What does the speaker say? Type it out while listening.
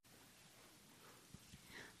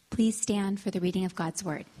Please stand for the reading of God's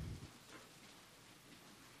word.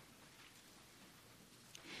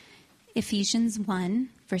 Ephesians 1,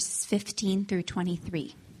 verses 15 through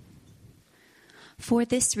 23. For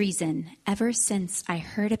this reason, ever since I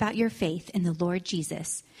heard about your faith in the Lord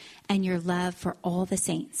Jesus and your love for all the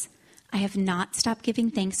saints, I have not stopped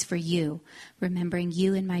giving thanks for you, remembering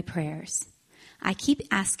you in my prayers. I keep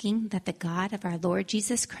asking that the God of our Lord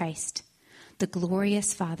Jesus Christ, the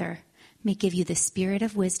glorious Father, may give you the spirit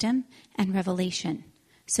of wisdom and revelation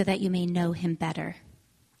so that you may know him better.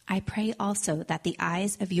 I pray also that the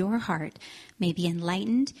eyes of your heart may be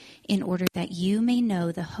enlightened in order that you may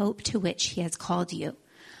know the hope to which he has called you,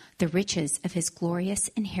 the riches of his glorious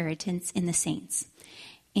inheritance in the saints,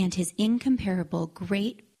 and his incomparably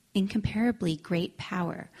great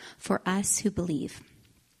power for us who believe.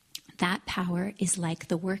 That power is like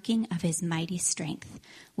the working of his mighty strength,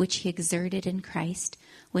 which he exerted in Christ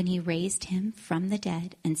when he raised him from the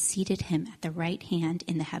dead and seated him at the right hand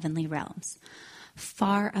in the heavenly realms,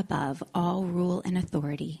 far above all rule and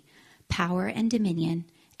authority, power and dominion,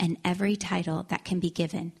 and every title that can be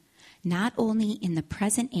given, not only in the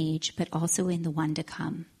present age, but also in the one to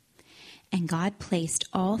come. And God placed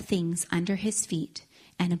all things under his feet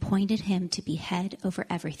and appointed him to be head over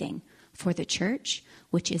everything for the church,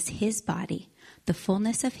 which is his body, the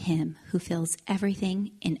fullness of him who fills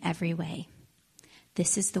everything in every way.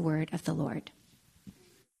 This is the word of the Lord.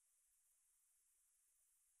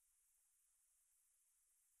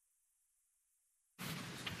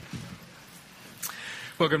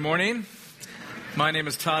 Well, good morning. My name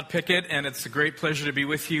is Todd Pickett, and it's a great pleasure to be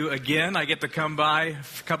with you again. I get to come by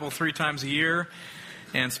three times a year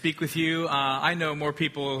and speak with you. I know more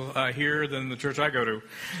people here than the church I go to.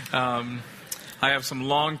 I have some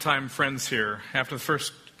longtime friends here. After the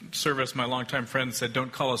first service, my longtime friend said,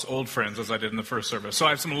 "Don't call us old friends," as I did in the first service. So I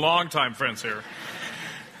have some longtime friends here.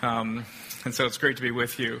 And so it's great to be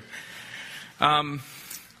with you.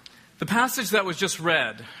 The passage that was just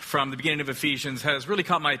read from the beginning of Ephesians has really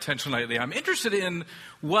caught my attention lately. I'm interested in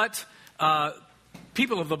what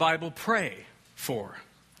people of the Bible pray for.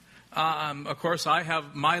 Of course, I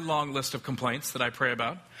have my long list of complaints that I pray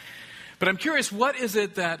about. But I'm curious, what is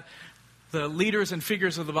it that the leaders and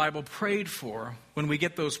figures of the Bible prayed for when we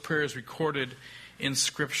get those prayers recorded in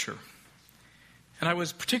Scripture? And I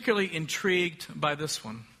was particularly intrigued by this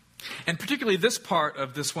one. And particularly this part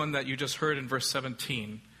of this one that you just heard in verse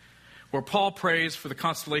 17, where Paul prays for the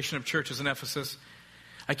constellation of churches in Ephesus.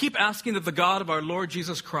 I keep asking that the God of our Lord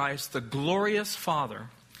Jesus Christ, the glorious Father,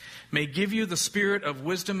 may give you the spirit of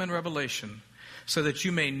wisdom and revelation so that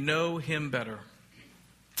you may know him better.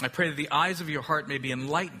 I pray that the eyes of your heart may be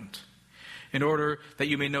enlightened in order that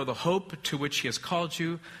you may know the hope to which he has called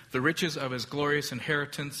you, the riches of his glorious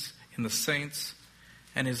inheritance in the saints,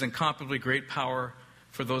 and his incomparably great power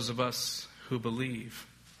for those of us who believe.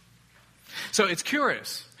 So it's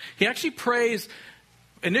curious. He actually prays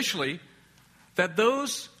initially that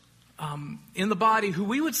those in the body who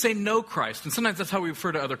we would say know Christ, and sometimes that's how we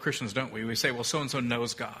refer to other Christians, don't we? We say, well, so-and-so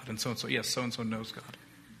knows God, and so-and-so, yes, so-and-so knows God.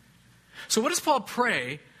 So what does Paul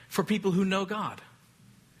pray for people who know God?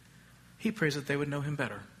 He prays that they would know him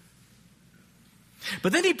better.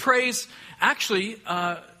 But then he prays, actually,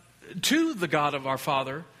 to the God of our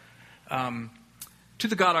Father, to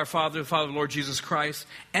the God our Father, the Father of the Lord Jesus Christ,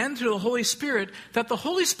 and to the Holy Spirit, that the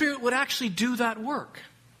Holy Spirit would actually do that work.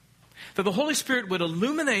 That the Holy Spirit would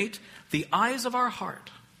illuminate the eyes of our heart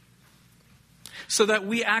so that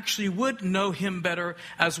we actually would know him better,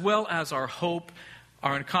 as well as our hope,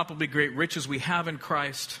 our incomparably great riches we have in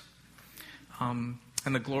Christ, and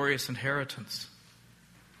the glorious inheritance.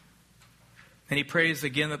 And he prays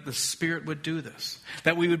again that the Spirit would do this,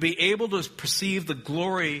 that we would be able to perceive the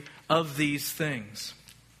glory of these things.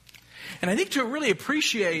 And I think to really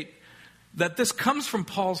appreciate that this comes from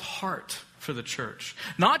Paul's heart for the church.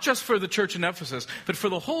 Not just for the church in Ephesus, but for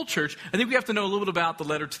the whole church. I think we have to know a little bit about the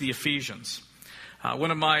letter to the Ephesians. One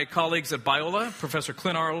of my colleagues at Biola, Professor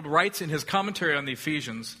Clint Arnold, writes in his commentary on the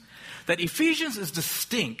Ephesians that Ephesians is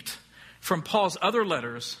distinct from Paul's other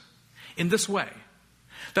letters in this way.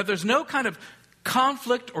 That there's no kind of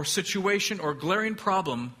conflict or situation or glaring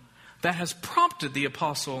problem that has prompted the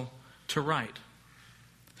apostle to write.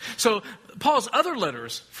 So Paul's other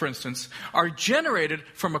letters, for instance, are generated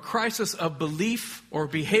from a crisis of belief or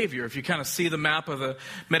behavior. If you kind of see the map of the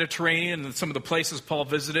Mediterranean and some of the places Paul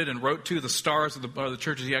visited and wrote to, the stars of the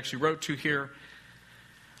churches he actually wrote to here,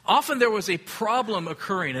 often there was a problem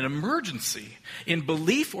occurring, an emergency in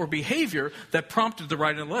belief or behavior that prompted the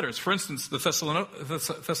writing of the letters. For instance, the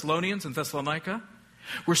Thessalonians and Thessalonica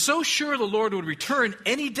were so sure the Lord would return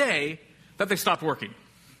any day that they stopped working.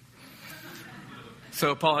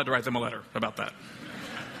 So Paul had to write them a letter about that.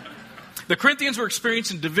 The Corinthians were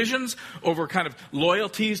experiencing divisions over kind of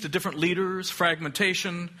loyalties to different leaders,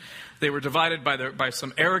 fragmentation. They were divided by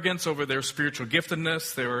some arrogance over their spiritual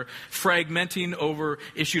giftedness. They were fragmenting over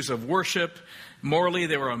issues of worship. Morally,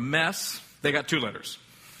 they were a mess. They got 2 letters.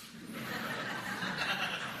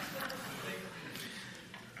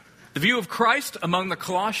 The view of Christ among the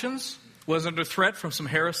Colossians was under threat from some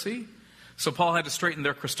heresy. So Paul had to straighten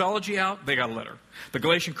their Christology out. They got a letter. The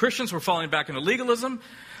Galatian Christians were falling back into legalism,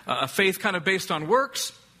 a faith kind of based on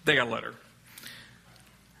works. They got a letter.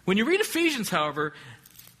 When you read Ephesians, however,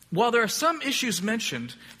 while there are some issues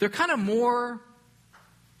mentioned, they're kind of more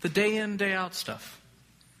the day in, day out stuff.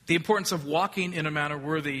 The importance of walking in a manner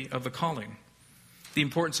worthy of the calling. The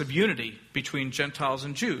importance of unity between Gentiles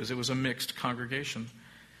and Jews. It was a mixed congregation.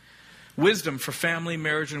 Wisdom for family,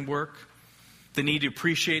 marriage, and work. The need to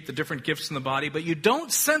appreciate the different gifts in the body. But you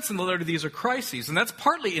don't sense in the letter these are crises. And that's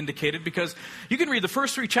partly indicated because you can read the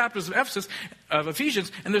first 3 chapters of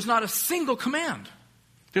Ephesians, and there's not a single command.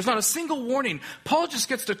 There's not a single warning. Paul just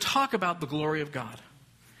gets to talk about the glory of God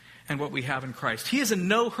and what we have in Christ. He is in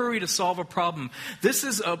no hurry to solve a problem. This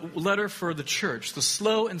is a letter for the church, the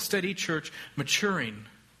slow and steady church maturing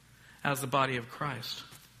as the body of Christ.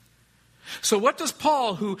 So what does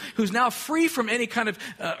Paul, who's now free from any kind of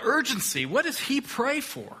urgency, what does he pray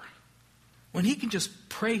for when he can just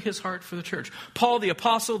pray his heart for the church? Paul, the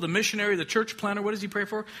apostle, the missionary, the church planner, what does he pray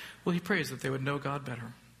for? Well, he prays that they would know God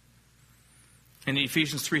better. In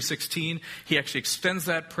Ephesians 3:16, he actually extends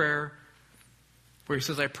that prayer where he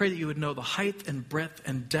says, I pray that you would know the height and breadth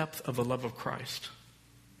and depth of the love of Christ.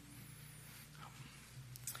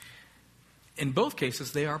 In both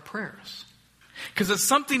cases, they are prayers. Because it's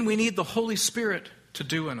something we need the Holy Spirit to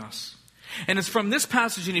do in us. And it's from this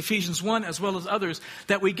passage in Ephesians 1 as well as others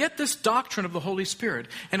that we get this doctrine of the Holy Spirit.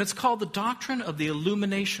 And it's called the doctrine of the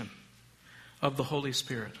illumination of the Holy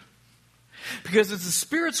Spirit. Because it's the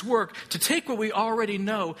Spirit's work to take what we already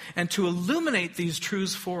know and to illuminate these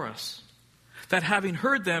truths for us. That having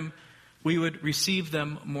heard them, we would receive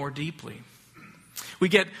them more deeply. We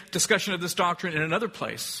get discussion of this doctrine in another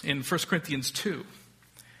place, in 1 Corinthians 2.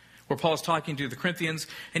 Where Paul is talking to the Corinthians,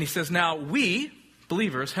 and he says, now we,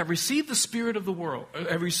 believers, have received the Spirit of the world.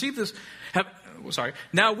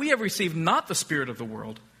 Now we have received not the Spirit of the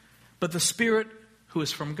world, but the Spirit who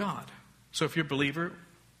is from God. So if you're a believer,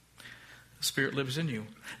 the Spirit lives in you.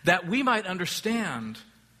 That we might understand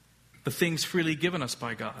the things freely given us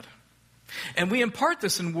by God. And we impart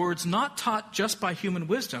this in words not taught just by human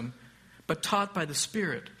wisdom, but taught by the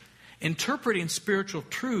Spirit, interpreting spiritual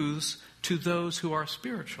truths to those who are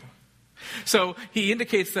spiritual. So he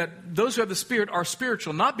indicates that those who have the Spirit are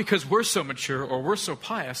spiritual, not because we're so mature or we're so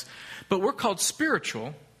pious, but we're called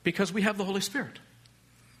spiritual because we have the Holy Spirit.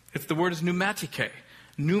 If the word is pneumatike,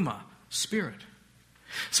 pneuma, spirit.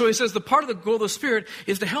 So he says the part of the goal of the Spirit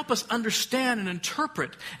is to help us understand and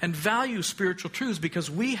interpret and value spiritual truths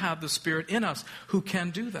because we have the Spirit in us who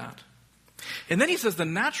can do that. And then he says the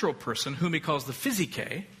natural person, whom he calls the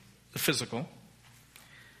physike, the physical,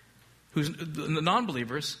 who's the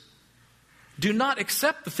non-believers, do not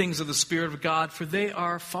accept the things of the Spirit of God, for they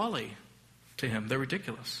are folly to him. They're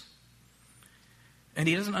ridiculous. And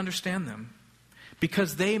he doesn't understand them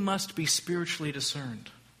because they must be spiritually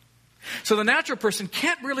discerned. So the natural person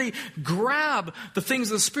can't really grab the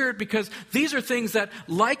things of the Spirit because these are things that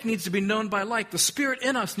like needs to be known by like. The Spirit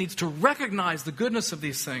in us needs to recognize the goodness of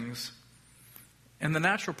these things. And the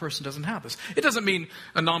natural person doesn't have this. It doesn't mean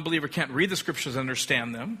a non-believer can't read the Scriptures and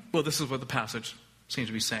understand them. Well, this is what the passage seems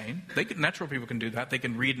to be saying. Natural people can do that. They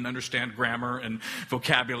can read and understand grammar and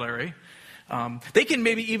vocabulary. They can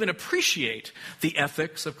maybe even appreciate the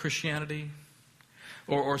ethics of Christianity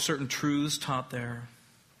or certain truths taught there.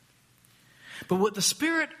 But what the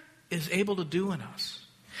Spirit is able to do in us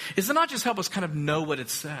is to not just help us kind of know what it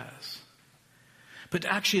says, but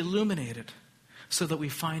to actually illuminate it so that we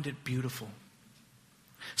find it beautiful,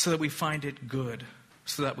 so that we find it good,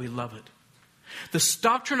 so that we love it. This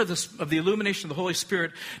doctrine of the illumination of the Holy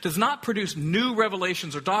Spirit does not produce new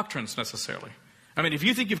revelations or doctrines necessarily. I mean, if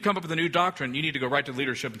you think you've come up with a new doctrine, you need to go right to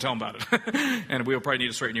leadership and tell them about it. And we'll probably need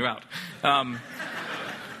to straighten you out.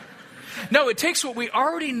 No, it takes what we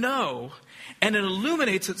already know and it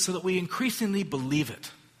illuminates it so that we increasingly believe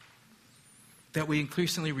it. That we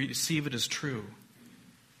increasingly receive it as true.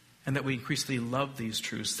 And that we increasingly love these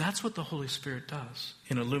truths. That's what the Holy Spirit does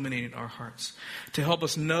in illuminating our hearts. To help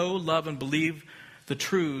us know, love, and believe the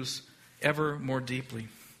truths ever more deeply.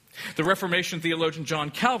 The Reformation theologian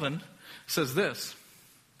John Calvin says this: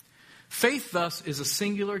 faith thus is a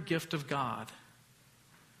singular gift of God,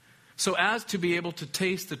 so as to be able to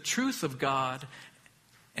taste the truth of God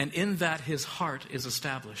And in that, his heart is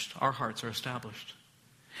established. Our hearts are established.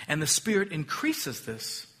 And the Spirit increases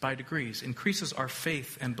this by degrees, increases our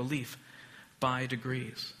faith and belief by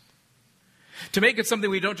degrees. To make it something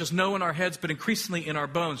we don't just know in our heads, but increasingly in our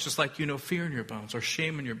bones, just like you know fear in your bones, or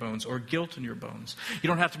shame in your bones, or guilt in your bones. You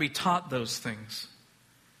don't have to be taught those things.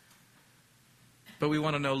 But we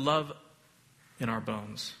want to know love in our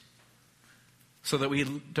bones, so that we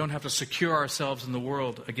don't have to secure ourselves in the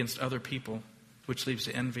world against other people, which leads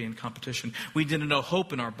to envy and competition. We need to know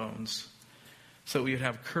hope in our bones, so that we would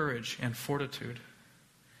have courage and fortitude.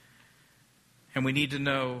 And we need to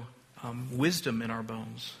know wisdom in our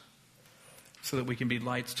bones, so that we can be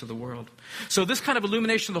lights to the world. So this kind of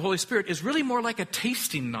illumination of the Holy Spirit is really more like a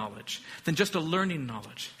tasting knowledge than just a learning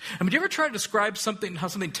knowledge. I mean, do you ever try to describe something, how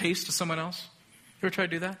something tastes to someone else? You ever try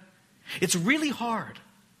to do that? It's really hard.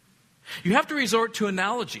 You have to resort to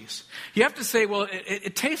analogies. You have to say, well,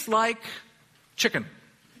 it tastes like chicken.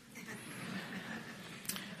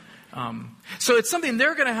 So it's something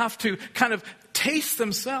they're going to have to kind of taste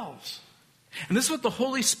themselves. And this is what the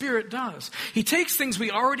Holy Spirit does. He takes things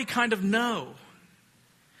we already kind of know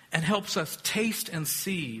and helps us taste and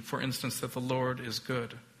see, for instance, that the Lord is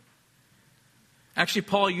good. Actually,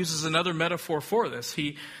 Paul uses another metaphor for this.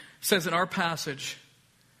 He says in our passage,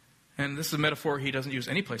 and this is a metaphor he doesn't use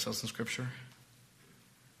anyplace else in Scripture,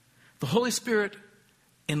 the Holy Spirit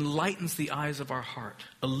enlightens the eyes of our heart,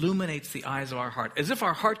 illuminates the eyes of our heart, as if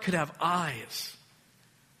our heart could have eyes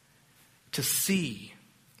to see.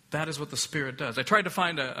 That is what the Spirit does. I tried to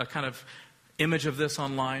find a kind of image of this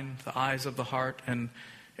online, the eyes of the heart, and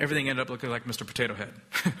everything ended up looking like Mr. Potato Head.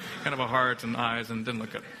 Kind of a heart and eyes, and didn't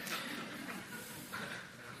look good.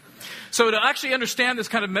 So to actually understand this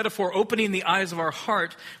kind of metaphor, opening the eyes of our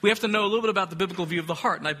heart, we have to know a little bit about the biblical view of the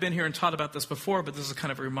heart. And I've been here and taught about this before, but this is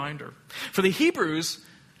kind of a reminder. For the Hebrews,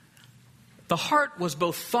 the heart was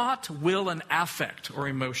both thought, will, and affect, or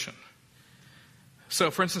emotion. So,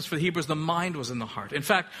 for instance, for the Hebrews, the mind was in the heart. In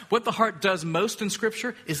fact, what the heart does most in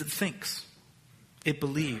Scripture is it thinks. It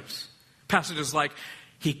believes. Passages like,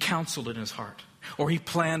 he counseled in his heart, or he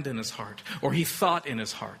planned in his heart, or he thought in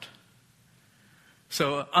his heart.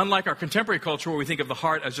 So, unlike our contemporary culture where we think of the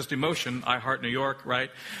heart as just emotion, I heart New York,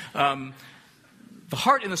 right? The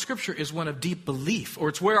heart in the Scripture is one of deep belief, or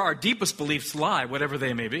it's where our deepest beliefs lie, whatever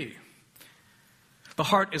they may be. The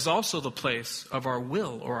heart is also the place of our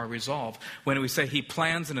will or our resolve. When we say he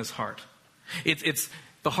plans in his heart,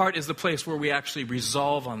 the heart is the place where we actually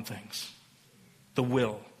resolve on things. The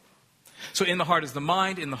will. So in the heart is the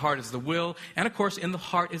mind, in the heart is the will, and of course in the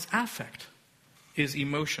heart is affect, is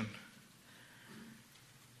emotion.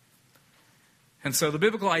 And so the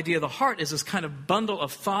biblical idea of the heart is this kind of bundle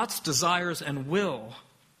of thoughts, desires, and will.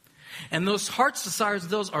 And those hearts, desires,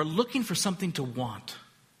 those are looking for something to want.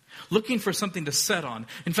 Looking for something to set on.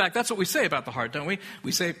 In fact, that's what we say about the heart, don't we?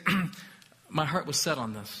 We say, my heart was set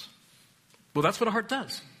on this. Well, that's what a heart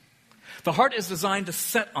does. The heart is designed to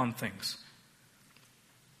set on things.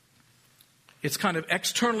 It's kind of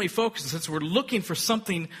externally focused, since we're looking for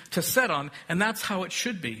something to set on, and that's how it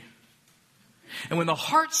should be. And when the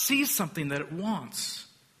heart sees something that it wants,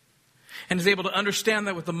 and is able to understand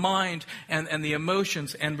that with the mind and the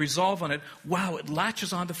emotions and resolve on it, wow, it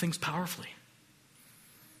latches onto things powerfully.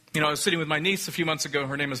 You know, I was sitting with my niece a few months ago.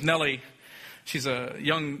 Her name is Nellie. She's a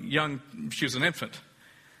she was an infant.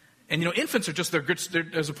 And, you know, infants are just,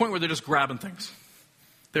 there's a point where they're just grabbing things.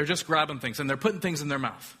 They're just grabbing things, and they're putting things in their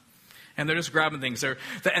mouth. And they're just grabbing things.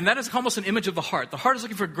 And that is almost an image of the heart. The heart is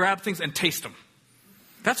looking for grab things and taste them.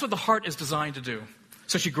 That's what the heart is designed to do.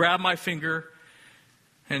 So she grabbed my finger,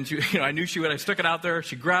 and I knew she would. I stuck it out there.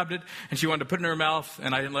 She grabbed it, and she wanted to put it in her mouth,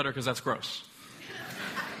 and I didn't let her because that's gross.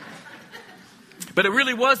 But it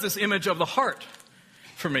really was this image of the heart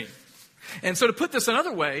for me. And so to put this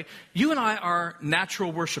another way, you and I are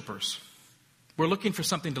natural worshipers. We're looking for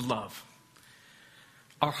something to love.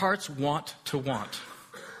 Our hearts want to want.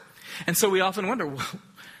 And so we often wonder,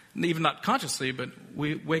 even not consciously, but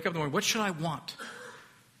we wake up in the morning, what should I want?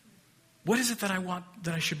 What is it that I want,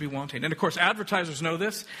 that I should be wanting? And of course, advertisers know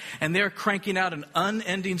this, and they're cranking out an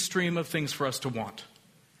unending stream of things for us to want.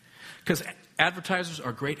 Because advertisers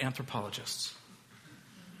are great anthropologists.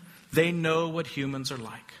 They know what humans are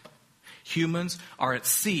like. Humans are at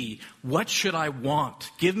sea. What should I want?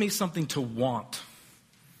 Give me something to want.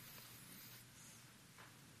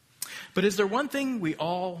 But is there one thing we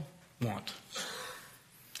all want?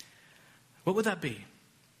 What would that be?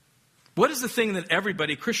 What is the thing that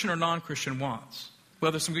everybody, Christian or non-Christian, wants?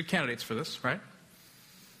 Well, there's some good candidates for this, right?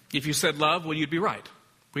 If you said love, well, you'd be right.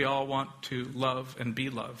 We all want to love and be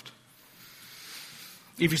loved.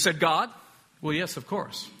 If you said God, Well, yes, of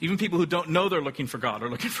course. Even people who don't know they're looking for God are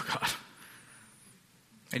looking for God.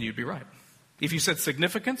 And you'd be right. If you said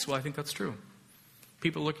significance, well, I think that's true.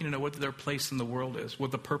 People looking to know what their place in the world is,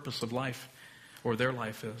 what the purpose of life or their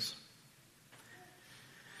life is.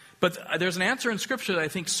 But there's an answer in Scripture that I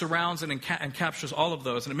think surrounds and captures all of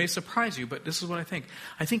those. And it may surprise you, but this is what I think.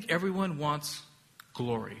 I think everyone wants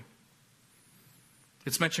glory.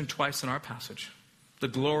 It's mentioned twice in our passage. The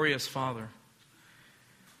glorious Father.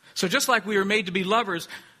 So just like we were made to be lovers,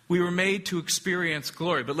 we were made to experience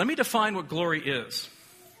glory. But let me define what glory is.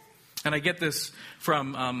 And I get this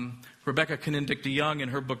from Rebecca Knindick de Young in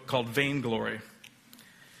her book called Vainglory.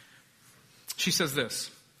 She says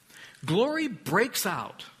this: glory breaks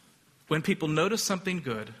out when people notice something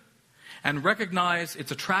good and recognize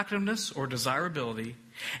its attractiveness or desirability,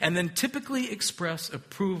 and then typically express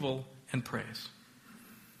approval and praise.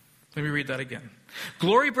 Let me read that again.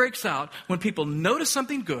 Glory breaks out when people notice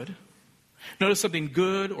something good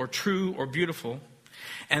or true or beautiful,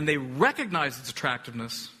 and they recognize its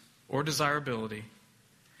attractiveness or desirability,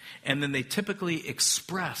 and then they typically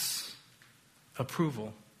express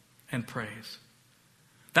approval and praise.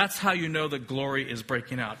 That's how you know that glory is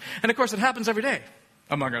breaking out. And of course, it happens every day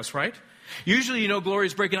among us, right? Usually you know glory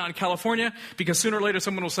is breaking out in California because sooner or later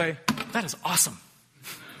someone will say, "That is awesome."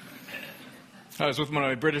 I was with one of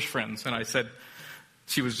my British friends, and I said,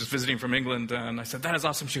 she was just visiting from England, and I said, "That is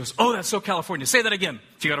awesome." She goes, "Oh, that's so California. Say that again."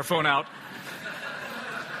 She got her phone out.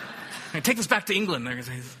 "I take this back to England." They're going to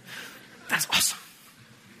say, "That's awesome."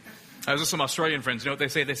 I was with some Australian friends. You know what they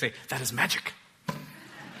say? They say, "That is magic."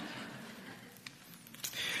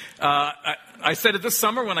 I said it this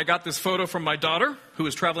summer when I got this photo from my daughter, who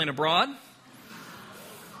was traveling abroad.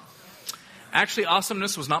 Actually,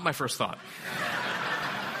 awesomeness was not my first thought.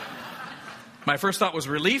 My first thought was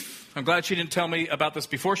relief. I'm glad she didn't tell me about this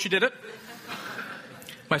before she did it.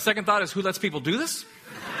 My second thought is, who lets people do this?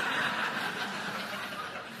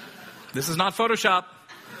 This is not Photoshop.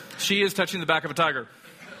 She is touching the back of a tiger.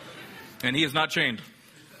 And he is not chained.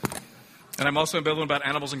 And I'm also ambivalent about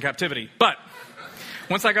animals in captivity. But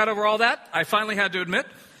once I got over all that, I finally had to admit,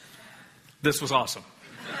 this was awesome.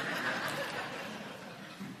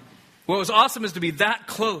 What was awesome is to be that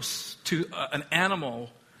close to an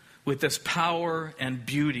animal with this power and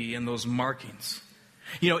beauty and those markings.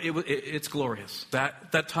 You know, it's glorious.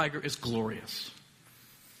 That tiger is glorious.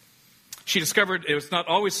 She discovered it was not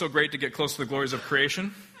always so great to get close to the glories of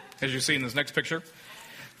creation, as you see in this next picture.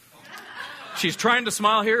 She's trying to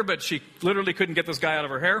smile here, but she literally couldn't get this guy out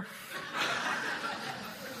of her hair.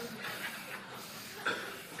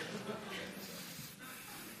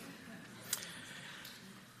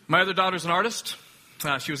 My other daughter's an artist.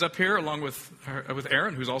 She was up here along with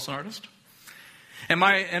Aaron, who's also an artist. And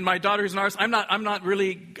my daughter, who's an artist, I'm not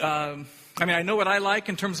really. I know what I like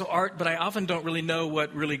in terms of art, but I often don't really know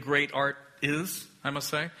what really great art is, I must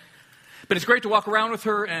say. But it's great to walk around with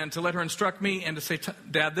her and to let her instruct me and to say,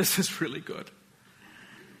 "Dad, this is really good."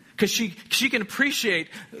 Because she can appreciate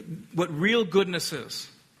what real goodness is.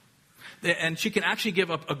 And she can actually give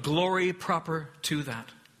a glory proper to that.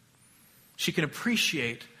 She can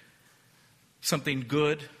appreciate something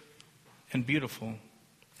good and beautiful,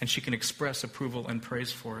 and she can express approval and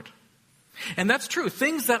praise for it. And that's true.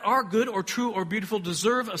 Things that are good or true or beautiful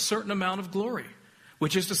deserve a certain amount of glory,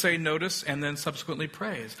 which is to say notice and then subsequently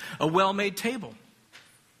praise. A well-made table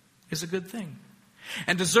is a good thing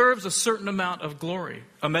and deserves a certain amount of glory.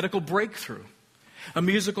 A medical breakthrough, a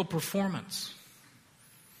musical performance.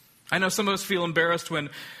 I know some of us feel embarrassed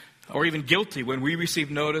or even guilty when we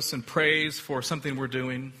receive notice and praise for something we're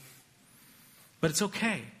doing. But it's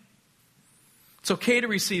okay. It's okay to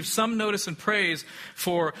receive some notice and praise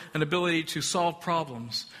for an ability to solve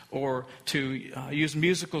problems or to use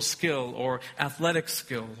musical skill or athletic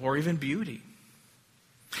skill or even beauty.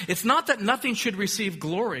 It's not that nothing should receive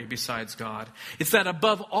glory besides God. It's that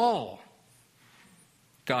above all,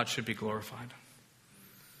 God should be glorified.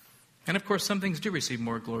 And of course, some things do receive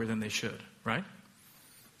more glory than they should, right?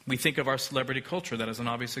 We think of our celebrity culture. That is an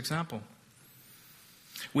obvious example.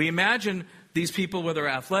 We imagine these people, whether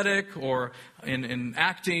athletic or in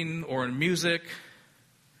acting or in music,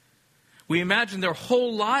 we imagine their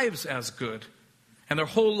whole lives as good and their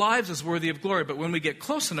whole lives as worthy of glory. But when we get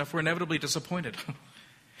close enough, we're inevitably disappointed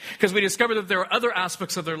because we discover that there are other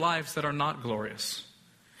aspects of their lives that are not glorious.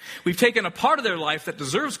 We've taken a part of their life that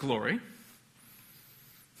deserves glory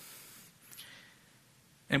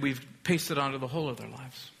and we've pasted it onto the whole of their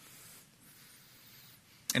lives.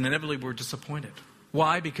 And inevitably we're disappointed.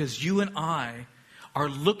 Why? Because you and I are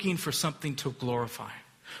looking for something to glorify.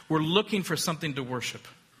 We're looking for something to worship.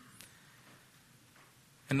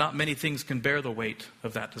 And not many things can bear the weight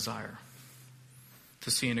of that desire.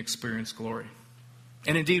 to see and experience glory.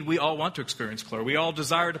 And indeed, we all want to experience glory. We all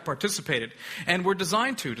desire to participate in it. And we're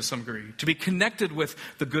designed to some degree, to be connected with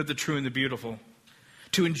the good, the true, and the beautiful,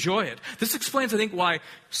 to enjoy it. This explains, I think, why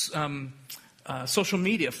social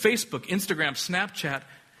media, Facebook, Instagram, Snapchat,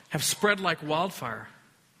 have spread like wildfire.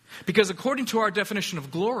 Because according to our definition of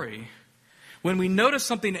glory, when we notice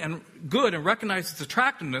something good and recognize its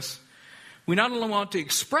attractiveness, we not only want to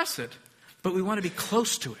express it, but we want to be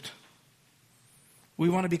close to it. We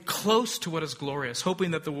want to be close to what is glorious,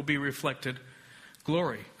 hoping that there will be reflected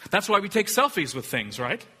glory. That's why we take selfies with things,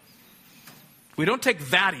 right? We don't take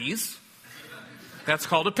thatties. That's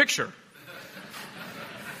called a picture.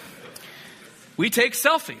 We take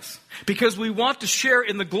selfies because we want to share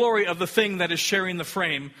in the glory of the thing that is sharing the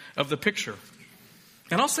frame of the picture.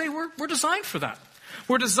 And I'll say we're designed for that.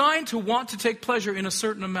 We're designed to want to take pleasure in a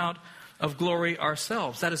certain amount of glory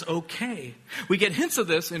ourselves. That is okay. We get hints of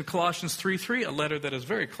this in Colossians 3:3, a letter that is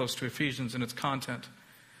very close to Ephesians in its content,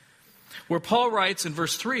 where Paul writes in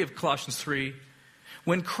verse 3 of Colossians 3,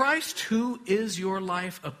 when Christ, who is your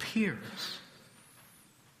life, appears,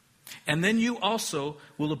 and then you also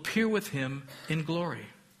will appear with him in glory.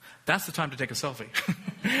 That's the time to take a selfie.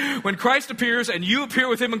 When Christ appears and you appear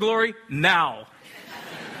with him in glory, now.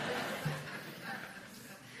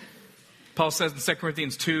 Paul says in 2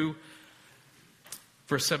 Corinthians 2,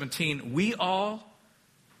 verse 17, we all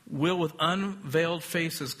will with unveiled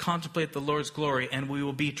faces contemplate the Lord's glory, and we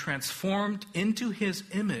will be transformed into his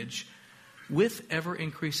image with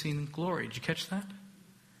ever-increasing glory. Did you catch that?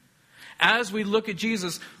 As we look at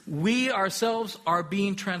Jesus, we ourselves are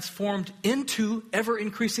being transformed into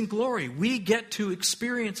ever-increasing glory. We get to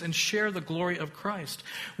experience and share the glory of Christ,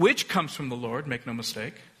 which comes from the Lord, make no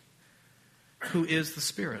mistake, who is the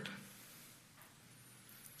Spirit.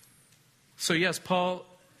 So yes, Paul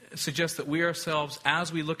suggests that we ourselves,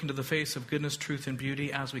 as we look into the face of goodness, truth, and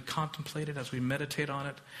beauty, as we contemplate it, as we meditate on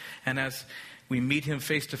it, and as we meet him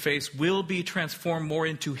face to face, will be transformed more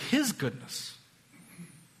into his goodness,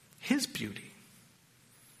 his beauty,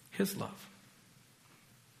 his love.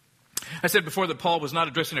 I said before that Paul was not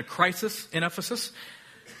addressing a crisis in Ephesus,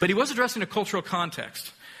 but he was addressing a cultural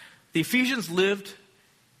context. The Ephesians lived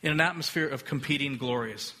in an atmosphere of competing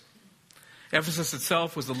glories. Ephesus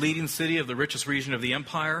itself was the leading city of the richest region of the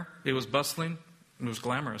empire. It was bustling. It was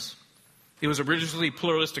glamorous. It was a religiously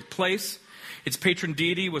pluralistic place. Its patron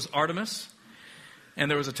deity was Artemis.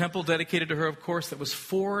 And there was a temple dedicated to her, of course, that was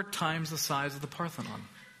 4 times the size of the Parthenon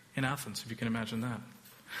in Athens, if you can imagine that.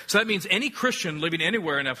 So that means any Christian living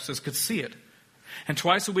anywhere in Ephesus could see it. And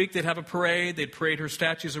twice a week they'd have a parade. They'd parade her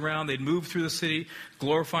statues around. They'd move through the city,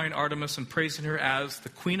 glorifying Artemis and praising her as the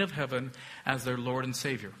Queen of Heaven, as their Lord and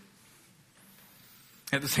Savior.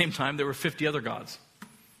 At the same time, there were 50 other gods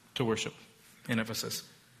to worship in Ephesus.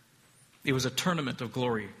 It was a tournament of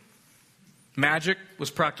glory. Magic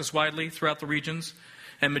was practiced widely throughout the regions,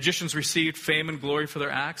 and magicians received fame and glory for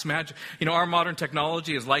their acts. Magic, our modern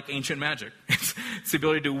technology is like ancient magic. It's the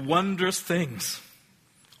ability to do wondrous things,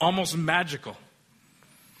 almost magical.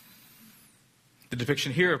 The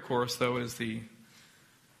depiction here, of course, though, is the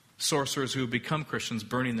sorcerers who have become Christians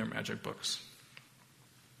burning their magic books.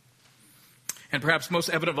 And perhaps most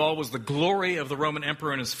evident of all was the glory of the Roman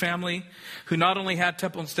emperor and his family, who not only had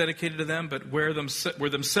temples dedicated to them, but were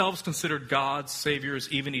themselves considered gods, saviors,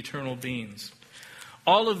 even eternal beings.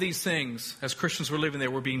 All of these things, as Christians were living there,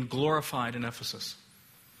 were being glorified in Ephesus.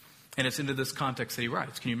 And it's into this context that he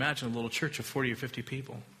writes. Can you imagine a little church of 40 or 50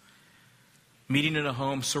 people meeting in a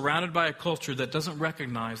home, surrounded by a culture that doesn't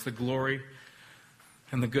recognize the glory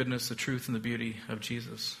and the goodness, the truth, and the beauty of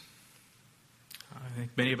Jesus? I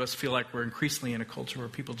think many of us feel like we're increasingly in a culture where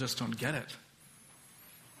people just don't get it.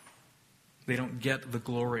 They don't get the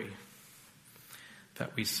glory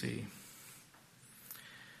that we see.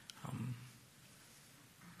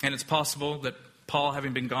 And it's possible that Paul,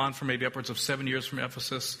 having been gone for maybe upwards of 7 years from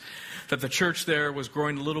Ephesus, that the church there was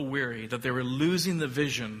growing a little weary, that they were losing the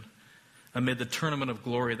vision amid the tournament of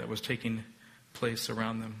glory that was taking place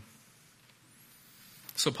around them.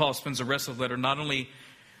 So Paul spends the rest of the letter not only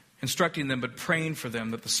instructing them, but praying for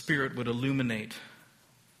them that the Spirit would illuminate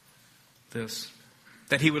this.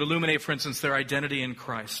 That he would illuminate, for instance, their identity in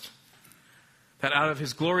Christ. That out of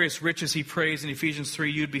his glorious riches, he prays in Ephesians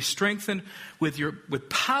 3, you'd be strengthened with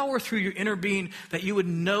power through your inner being, that you would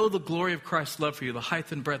know the glory of Christ's love for you, the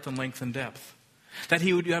height and breadth and length and depth. That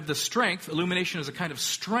he would have the strength. Illumination is a kind of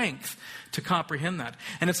strength to comprehend that.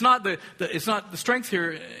 And it's not the strength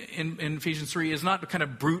here in Ephesians 3 is not the kind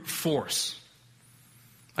of brute force.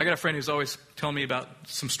 I got a friend who's always telling me about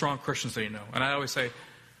some strong Christians that you know. And I always say,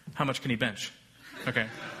 how much can he bench? Okay.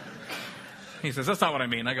 He says, that's not what I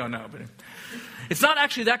mean. I go, no. But It's not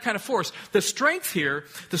actually that kind of force. The strength here,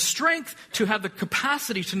 the strength to have the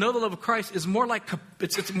capacity to know the love of Christ is more like,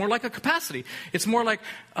 it's more like a capacity. It's more like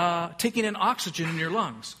taking in oxygen in your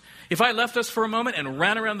lungs. If I left us for a moment and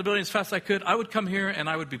ran around the building as fast as I could, I would come here and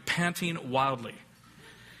I would be panting wildly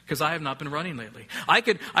because I have not been running lately.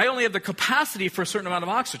 I only have the capacity for a certain amount of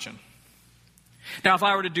oxygen. Now, if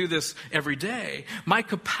I were to do this every day, my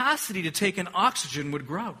capacity to take in oxygen would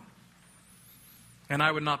grow. And I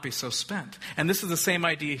would not be so spent. And this is the same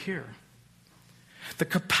idea here. The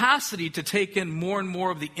capacity to take in more and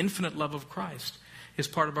more of the infinite love of Christ is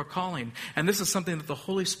part of our calling. And this is something that the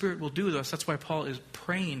Holy Spirit will do with us. That's why Paul is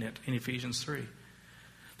praying it in Ephesians 3.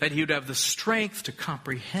 That he would have the strength to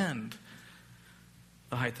comprehend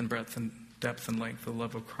the height and breadth and depth and length of the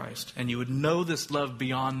love of Christ. And you would know this love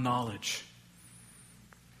beyond knowledge.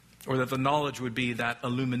 Or that the knowledge would be that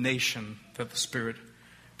illumination that the Spirit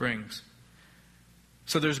brings.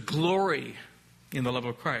 So there's glory in the love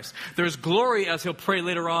of Christ. There's glory, as he'll pray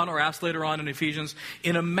later on or ask later on in Ephesians,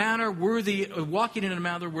 in a manner worthy, walking in a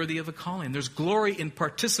manner worthy of the calling. There's glory in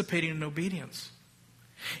participating in obedience,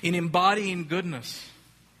 in embodying goodness.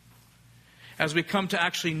 As we come to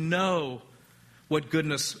actually know what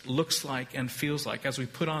goodness looks like and feels like as we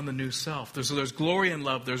put on the new self. There's glory in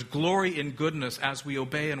love. There's glory in goodness as we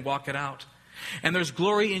obey and walk it out. And there's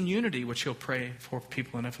glory in unity, which he'll pray for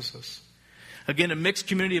people in Ephesus. Again, a mixed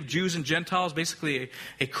community of Jews and Gentiles, basically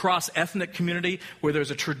a cross-ethnic community where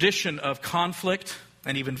there's a tradition of conflict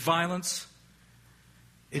and even violence.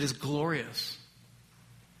 It is glorious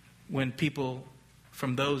when people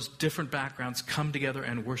from those different backgrounds come together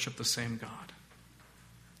and worship the same God.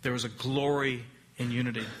 There is a glory in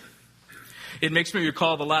unity. It makes me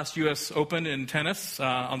recall the last U.S. Open in tennis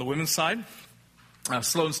on the women's side.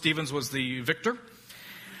 Sloane Stephens was the victor.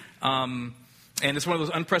 And it's one of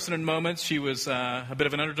those unprecedented moments. She was a bit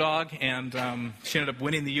of an underdog, and she ended up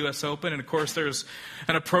winning the U.S. Open. And, of course, there's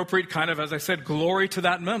an appropriate kind of, as I said, glory to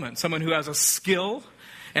that moment. Someone who has a skill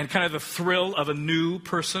and kind of the thrill of a new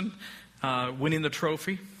person winning the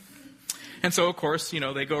trophy. And so, of course,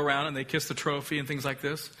 they go around and they kiss the trophy and things like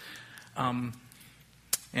this.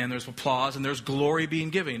 And there's applause, and there's glory being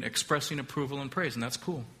given, expressing approval and praise, and that's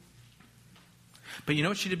cool. But you know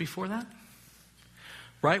what she did before that?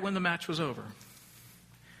 Right when the match was over,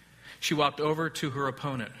 she walked over to her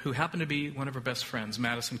opponent, who happened to be one of her best friends,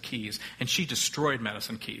 Madison Keys, and she destroyed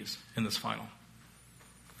Madison Keys in this final.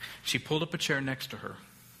 She pulled up a chair next to her,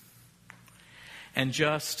 and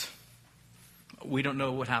we don't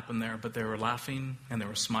know what happened there, but they were laughing, and they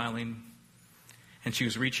were smiling, and she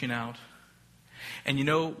was reaching out. And you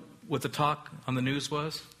know what the talk on the news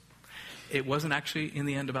was? It wasn't actually, in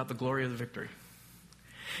the end, about the glory of the victory.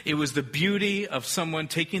 It was the beauty of someone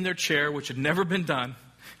taking their chair, which had never been done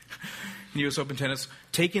in U.S. Open tennis,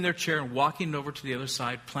 taking their chair and walking over to the other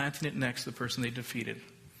side, planting it next to the person they defeated,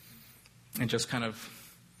 and just kind of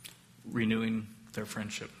renewing their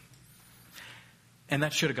friendship. And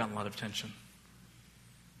that should have gotten a lot of attention.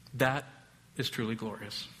 That is truly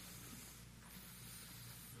glorious.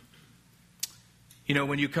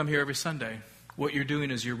 When you come here every Sunday, what you're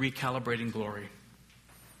doing is you're recalibrating glory.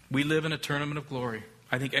 We live in a tournament of glory.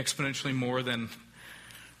 I think exponentially more than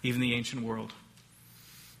even the ancient world.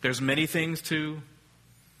 There's many things to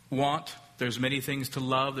want. There's many things to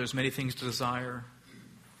love. There's many things to desire.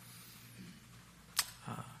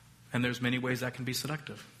 And there's many ways that can be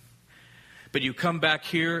seductive. But you come back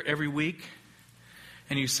here every week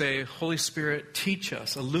and you say, Holy Spirit, teach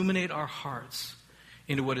us, illuminate our hearts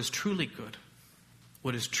into what is truly good,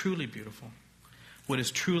 what is truly beautiful, what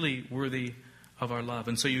is truly worthy of our love.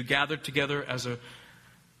 And so you gather together as a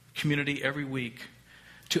community every week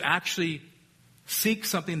to actually seek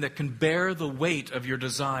something that can bear the weight of your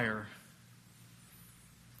desire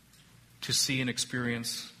to see and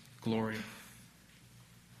experience glory.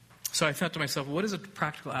 So I thought to myself, what is a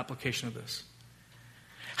practical application of this?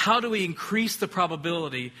 How do we increase the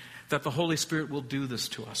probability that the Holy Spirit will do this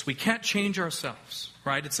to us? We can't change ourselves,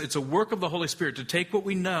 right? It's a work of the Holy Spirit to take what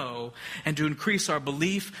we know and to increase our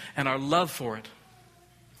belief and our love for it.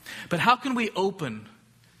 But how can we open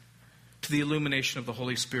to the illumination of the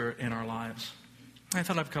Holy Spirit in our lives? I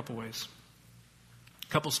thought of a couple ways.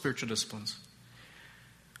 A couple spiritual disciplines.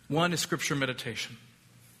 One is scripture meditation.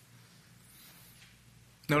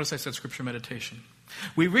 Notice I said scripture meditation.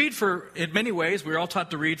 We read in many ways, we're all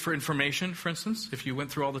taught to read for information, for instance. If you went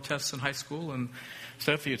through all the tests in high school and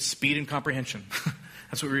stuff, you had speed and comprehension.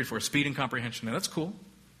 That's what we read for, speed and comprehension. And that's cool.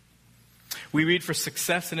 We read for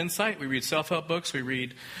success and insight. We read self-help books. We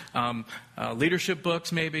read leadership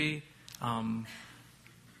books, maybe.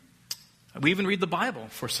 We even read the Bible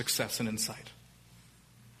for success and insight.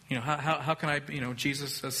 How can I,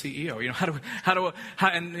 Jesus as CEO?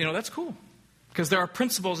 And that's cool. Because there are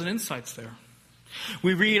principles and insights there.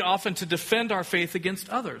 We read often to defend our faith against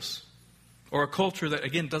others. Or a culture that,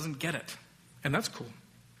 again, doesn't get it. And that's cool.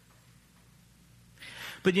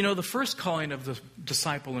 But the first calling of the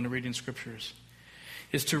disciple in reading scriptures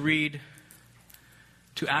is to read,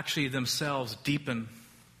 to actually themselves deepen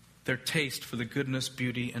their taste for the goodness,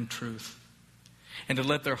 beauty, and truth. And to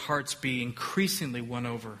let their hearts be increasingly won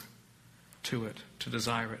over to it, to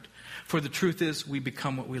desire it. For the truth is, we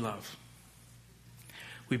become what we love.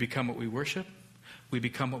 We become what we worship. We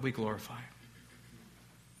become what we glorify.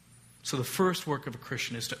 So the first work of a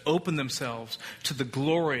Christian is to open themselves to the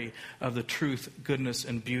glory of the truth, goodness,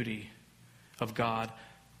 and beauty of God,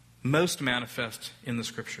 most manifest in the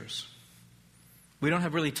Scriptures. We don't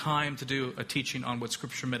have really time to do a teaching on what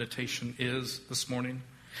Scripture meditation is this morning,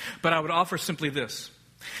 but I would offer simply this,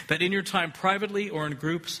 that in your time privately or in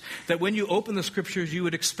groups, that when you open the Scriptures, you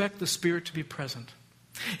would expect the Spirit to be present.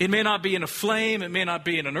 It may not be in a flame, it may not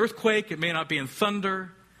be in an earthquake, it may not be in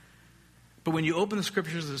thunder, but when you open the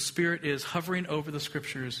Scriptures, the Spirit is hovering over the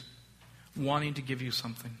Scriptures, wanting to give you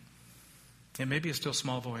something. It may be a still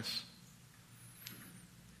small voice.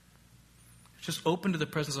 Just open to the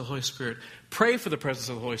presence of the Holy Spirit. Pray for the presence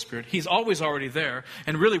of the Holy Spirit. He's always already there.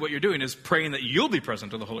 And really what you're doing is praying that you'll be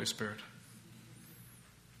present to the Holy Spirit.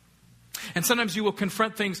 And sometimes you will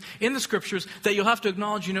confront things in the Scriptures that you'll have to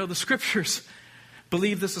acknowledge, the Scriptures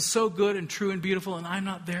believe this is so good and true and beautiful, and I'm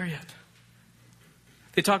not there yet.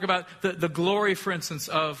 They talk about the glory, for instance,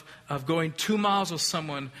 of going 2 miles with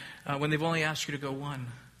someone when they've only asked you to go 1.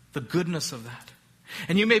 The goodness of that.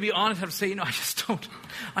 And you may be honest, have to say, I just don't.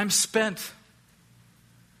 I'm spent.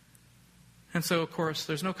 And so, of course,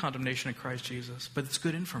 there's no condemnation in Christ Jesus, but it's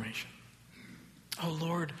good information. Oh,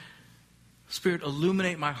 Lord, Spirit,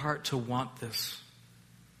 illuminate my heart to want this.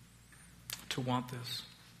 To want this.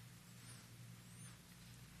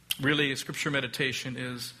 Really, Scripture meditation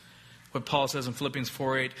is what Paul says in Philippians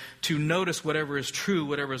 4:8, to notice whatever is true,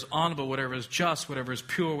 whatever is honorable, whatever is just, whatever is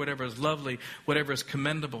pure, whatever is lovely, whatever is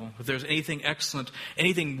commendable. If there's anything excellent,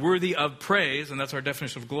 anything worthy of praise, and that's our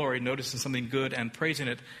definition of glory, noticing something good and praising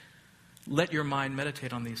it, let your mind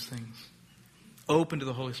meditate on these things. Open to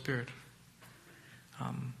the Holy Spirit.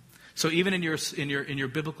 So even in your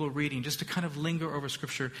biblical reading, just to kind of linger over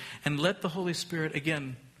Scripture and let the Holy Spirit,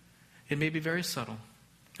 again, it may be very subtle,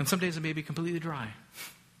 and some days it may be completely dry.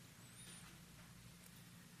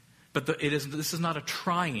 But this is not a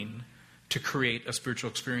trying to create a spiritual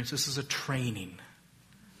experience. This is a training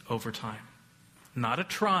over time. Not a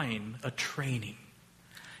trying, a training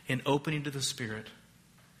in opening to the Spirit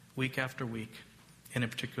week after week, and in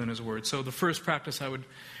particular in His Word. So the first practice I would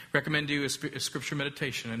recommend to you is Scripture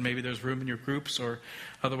meditation, and maybe there's room in your groups or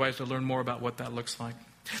otherwise to learn more about what that looks like.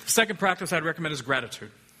 The second practice I'd recommend is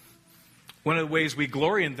gratitude. One of the ways we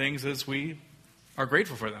glory in things is we are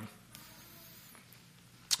grateful for them.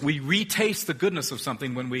 We retaste the goodness of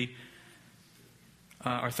something when we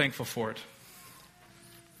are thankful for it.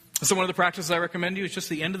 So one of the practices I recommend you is just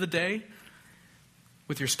the end of the day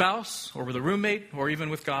with your spouse or with a roommate or even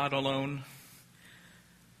with God alone.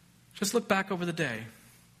 Just look back over the day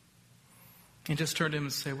and just turn to Him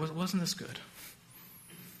and say, wasn't this good?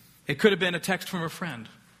 It could have been a text from a friend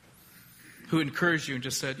who encouraged you and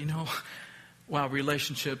just said, wow,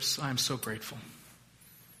 relationships, I'm so grateful.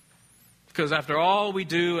 Because after all we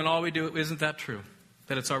do, isn't that true?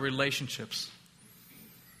 That it's our relationships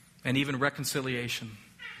and even reconciliation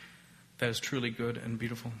that is truly good and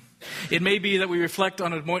beautiful. It may be that we reflect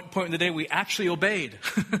on a point in the day we actually obeyed.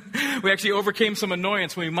 We actually overcame some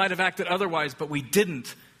annoyance when we might have acted otherwise, but we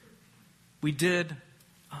didn't. We did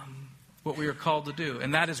what we were called to do,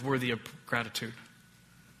 and that is worthy of gratitude.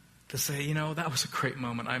 To say, that was a great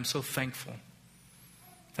moment. I'm so thankful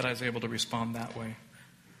that I was able to respond that way.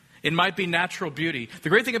 It might be natural beauty. The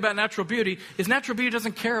great thing about natural beauty is natural beauty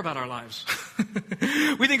doesn't care about our lives.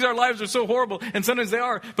 We think our lives are so horrible, and sometimes they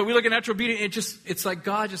are, but we look at natural beauty, and it's like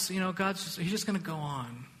He's just going to go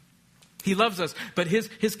on. He loves us, but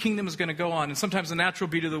His kingdom is going to go on. And sometimes the natural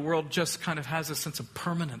beauty of the world just kind of has a sense of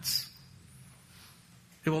permanence.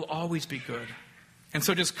 It will always be good. And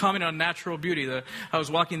so just commenting on natural beauty,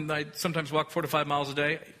 I sometimes walk 4 to 5 miles a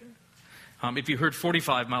day. If you heard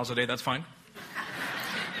 45 miles a day, that's fine.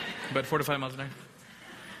 But 4 to 5 miles a day.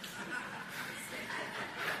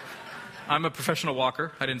 I'm a professional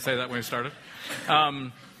walker. I didn't say that when we started.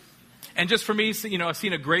 And just for me, I've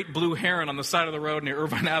seen a great blue heron on the side of the road near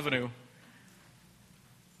Irvine Avenue.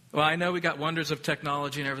 Well, I know we got wonders of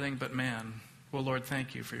technology and everything, but man, well, Lord,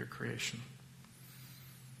 thank you for your creation.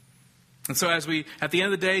 And so as we, at the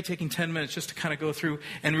end of the day, taking 10 minutes just to kind of go through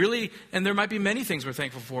and really, and there might be many things we're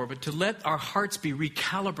thankful for, but to let our hearts be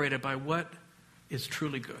recalibrated by what is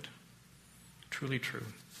truly good, truly true,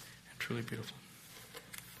 and truly beautiful.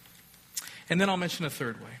 And then I'll mention a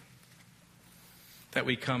third way that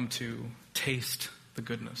we come to taste the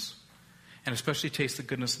goodness, and especially taste the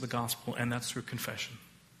goodness of the gospel, and that's through confession.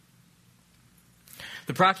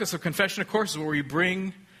 The practice of confession, of course, is where we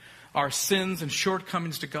bring our sins and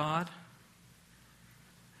shortcomings to God.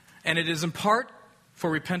 And it is in part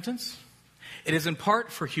for repentance. It is in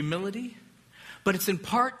part for humility. But it's in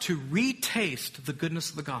part to retaste the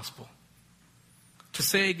goodness of the gospel. To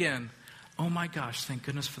say again, oh my gosh, thank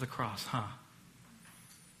goodness for the cross, huh?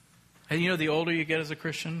 And you know, the older you get as a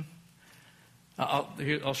Christian,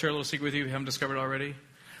 I'll share a little secret with you if you haven't discovered it already.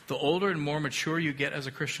 The older and more mature you get as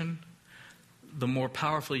a Christian, the more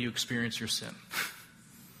powerfully you experience your sin.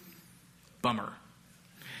 Bummer.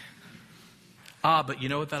 But you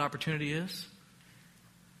know what that opportunity is?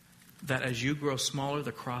 That as you grow smaller,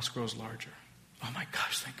 the cross grows larger. Oh my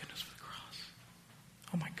gosh, thank goodness for the cross.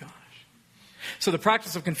 Oh my gosh. So the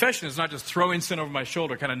practice of confession is not just throwing sin over my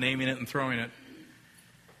shoulder, kind of naming it and throwing it.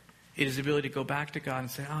 It is the ability to go back to God and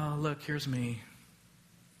say, oh, look, here's me.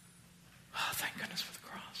 Oh, thank goodness for the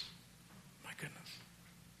cross. My goodness.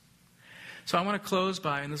 So I want to close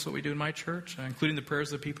by, and this is what we do in my church, including the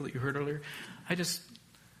prayers of the people that you heard earlier. I just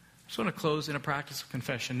want to close in a practice of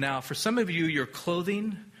confession. Now, for some of you, your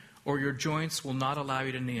clothing or your joints will not allow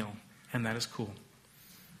you to kneel, and that is cool.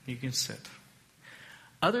 You can sit.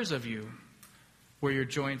 Others of you, where your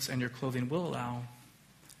joints and your clothing will allow,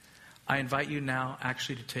 I invite you now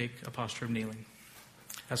actually to take a posture of kneeling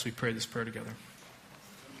as we pray this prayer together.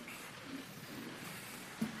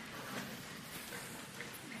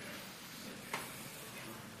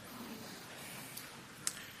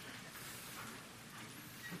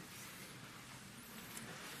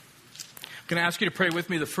 I'm going to ask you to pray with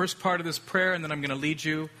me the first part of this prayer, and then I'm going to lead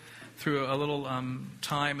you through a little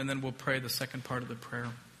time, and then we'll pray the second part of the prayer.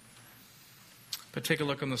 But take a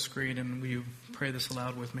look on the screen, and will you pray this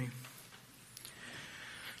aloud with me?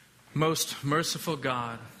 Most merciful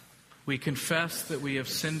God, we confess that we have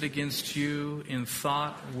sinned against you in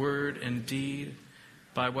thought, word, and deed,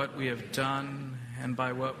 by what we have done and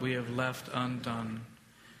by what we have left undone.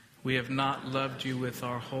 We have not loved you with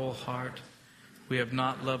our whole heart. We have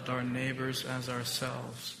not loved our neighbors as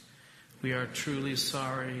ourselves. We are truly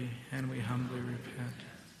sorry, and we humbly repent.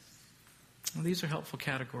 Well, these are helpful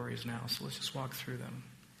categories now, so let's just walk through them.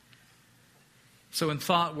 So in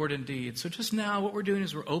thought, word, and deed. So just now what we're doing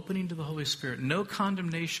is we're opening to the Holy Spirit. No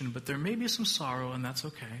condemnation, but there may be some sorrow, and that's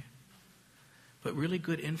okay. But really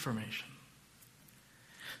good information.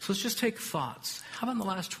 So let's just take thoughts. How about in the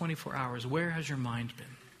last 24 hours? Where has your mind been?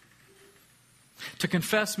 To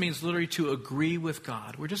confess means literally to agree with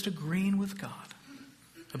God. We're just agreeing with God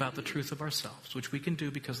about the truth of ourselves, which we can do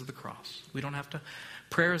because of the cross. We don't have to.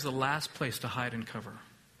 Prayer is the last place to hide and cover.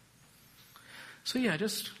 So yeah,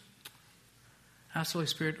 just ask the Holy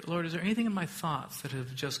Spirit, Lord, is there anything in my thoughts that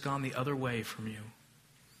have just gone the other way from you?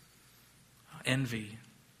 Envy,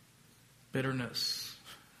 bitterness,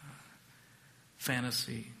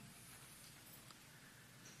 fantasy.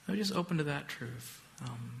 I'm just open to that truth.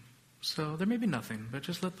 So there may be nothing, but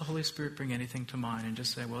just let the Holy Spirit bring anything to mind and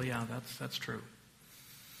just say, well, yeah, that's true.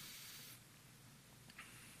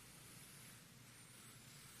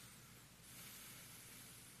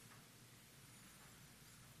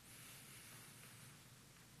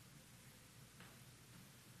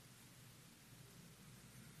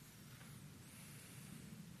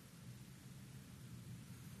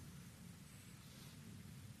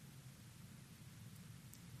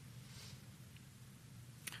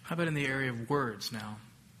 How about in the area of words now?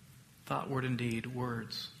 Thought, word, and deed,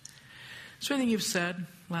 words. Is there anything you've said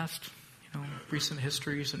last, recent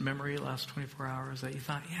history, recent memory, last 24 hours that you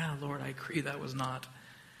thought, yeah, Lord, I agree that was not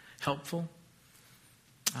helpful.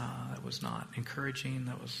 That was not encouraging.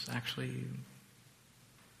 That was actually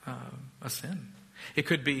a sin. It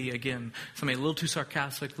could be, again, something a little too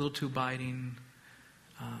sarcastic, a little too biting.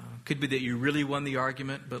 Could be that you really won the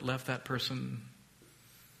argument but left that person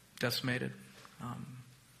decimated.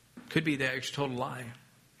 Could be that you told a lie.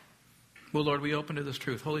 Well, Lord, we open to this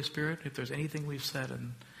truth. Holy Spirit, if there's anything we've said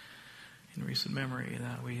in recent memory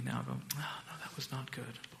that we now go, no, that was not good,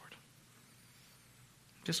 Lord.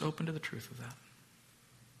 Just open to the truth of that.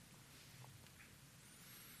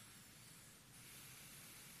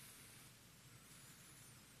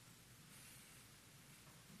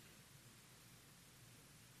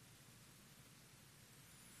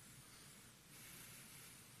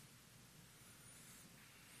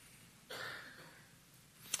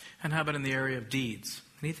 And how about in the area of deeds?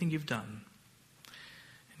 Anything you've done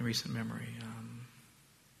in recent memory?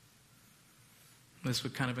 This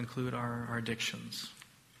would kind of include our addictions.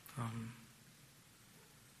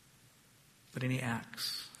 But any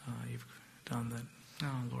acts you've done that,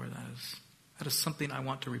 oh Lord, that is something I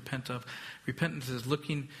want to repent of. Repentance is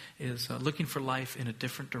looking for life in a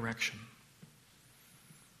different direction.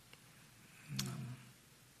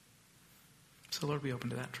 So Lord, be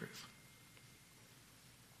open to that truth.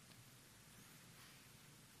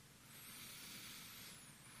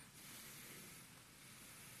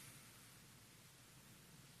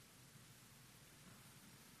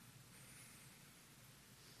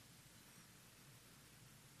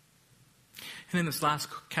 And in this last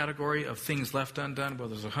category of things left undone, well,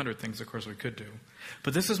 there's 100 things, of course, we could do.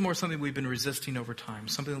 But this is more something we've been resisting over time,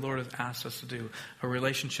 something the Lord has asked us to do, a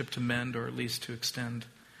relationship to mend or at least to extend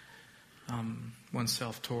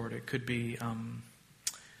oneself toward. It could be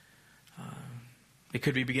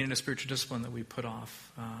beginning a spiritual discipline that we put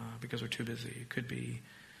off because we're too busy. It could be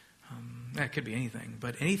anything.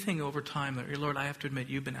 But anything over time that, Lord, I have to admit,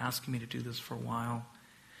 you've been asking me to do this for a while.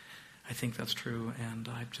 I think that's true, and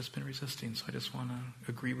I've just been resisting, so I just want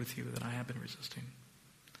to agree with you that I have been resisting.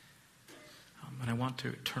 And I want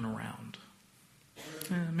to turn around.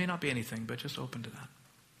 It may not be anything, but just open to that.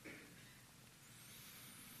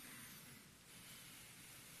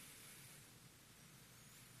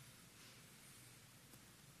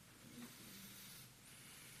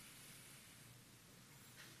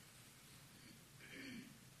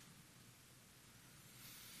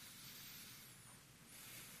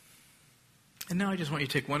 And now I just want you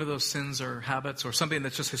to take one of those sins or habits or something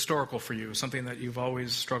that's just historical for you, something that you've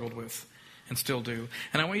always struggled with and still do.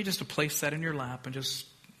 And I want you just to place that in your lap and just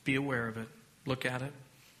be aware of it. Look at it.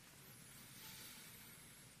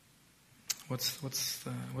 What's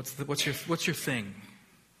your thing?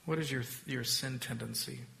 What is your sin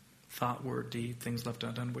tendency? Thought, word, deed, things left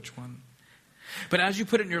undone, which one? But as you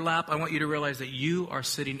put it in your lap, I want you to realize that you are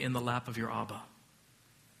sitting in the lap of your Abba.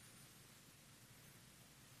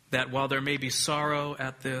 That while there may be sorrow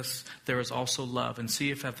at this, there is also love. And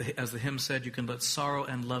see if, as the hymn said, you can let sorrow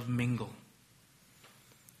and love mingle.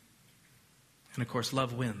 And of course,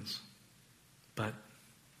 love wins. But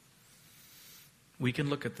we can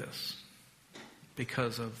look at this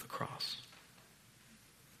because of the cross.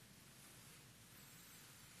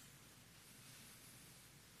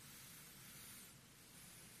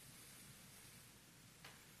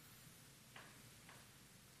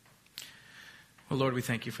 Well, Lord, we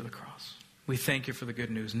thank you for the cross. We thank you for the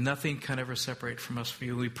good news. Nothing can ever separate from us from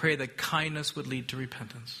you. We pray that kindness would lead to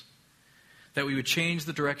repentance, that we would change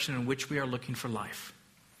the direction in which we are looking for life,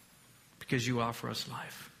 because you offer us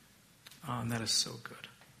life. And that is so good.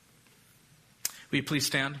 Will you please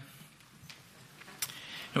stand?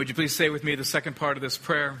 And would you please say with me the second part of this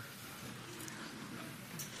prayer?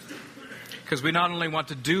 Because we not only want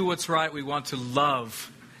to do what's right, we want to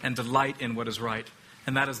love and delight in what is right.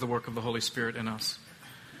 And that is the work of the Holy Spirit in us.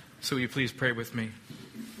 So will you please pray with me?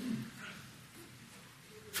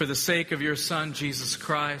 For the sake of your Son, Jesus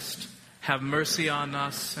Christ, have mercy on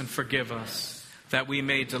us and forgive us, that we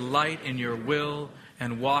may delight in your will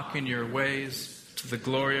and walk in your ways to the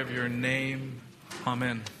glory of your name.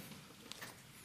 Amen.